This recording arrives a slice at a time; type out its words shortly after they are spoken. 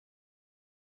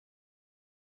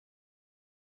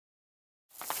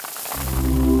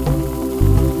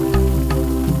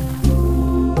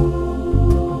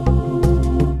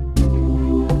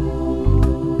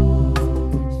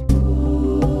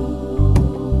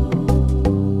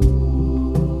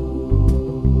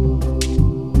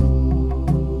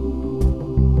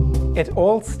It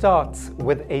all starts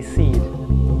with a seed.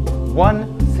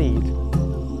 One seed.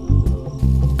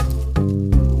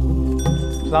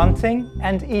 Planting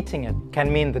and eating it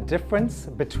can mean the difference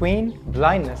between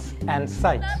blindness and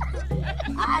sight.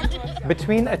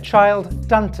 Between a child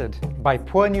stunted by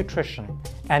poor nutrition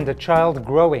and a child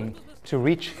growing to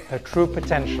reach her true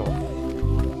potential.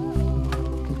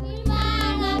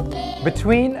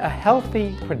 Between a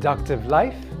healthy, productive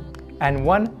life and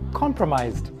one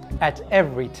compromised at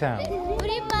every turn.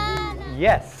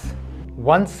 Yes,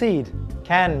 one seed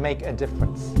can make a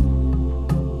difference.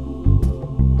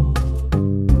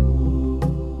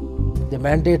 The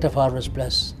mandate of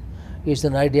HarvestPlus is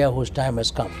an idea whose time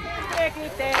has come.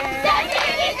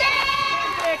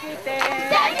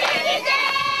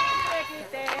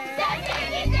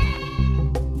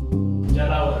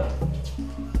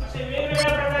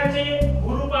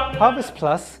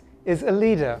 HarvestPlus is a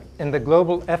leader in the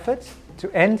global effort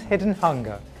to end hidden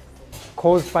hunger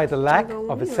caused by the lack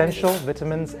of essential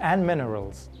vitamins and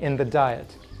minerals in the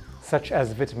diet, such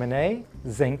as vitamin A,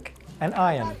 zinc, and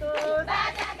iron.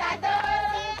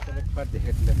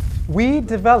 We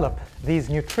develop these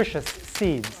nutritious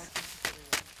seeds.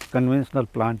 Conventional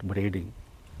plant breeding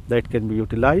that can be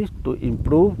utilized to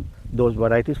improve those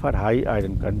varieties for high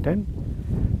iron content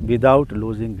without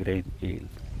losing grain yield.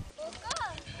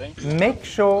 Make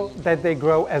sure that they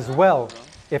grow as well,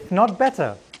 if not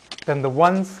better, than the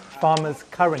ones farmers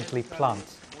currently plant.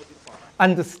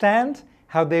 Understand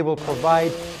how they will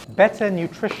provide better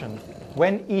nutrition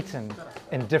when eaten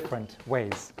in different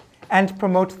ways, and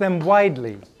promote them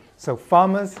widely so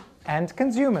farmers and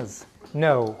consumers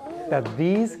know that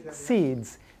these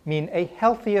seeds mean a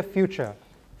healthier future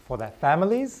for their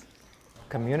families,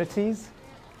 communities,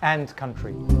 and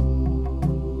country.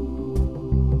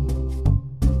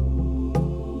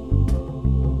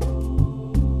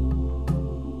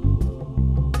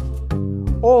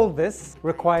 All this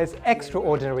requires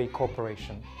extraordinary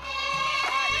cooperation.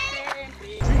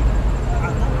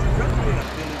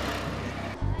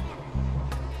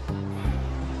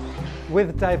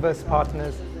 With diverse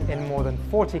partners in more than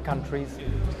 40 countries,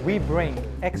 we bring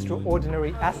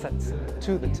extraordinary assets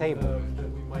to the table.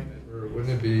 Wouldn't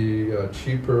it be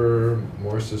cheaper,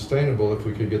 more sustainable if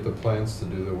we could get the plants to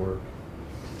do the work?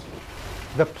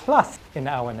 The plus in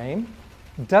our name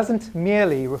doesn't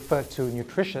merely refer to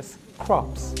nutritious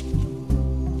crops.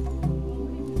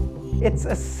 It's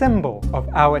a symbol of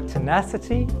our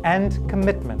tenacity and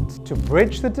commitment to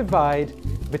bridge the divide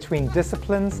between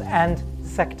disciplines and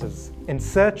sectors in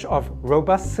search of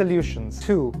robust solutions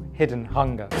to hidden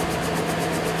hunger.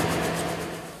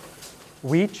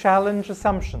 We challenge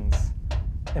assumptions,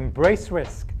 embrace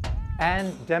risk,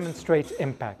 and demonstrate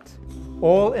impact,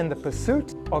 all in the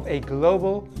pursuit of a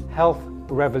global health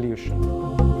revolution.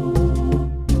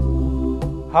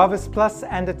 HarvestPlus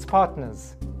and its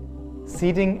partners,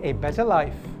 seeding a better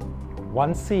life,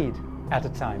 one seed at a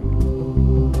time.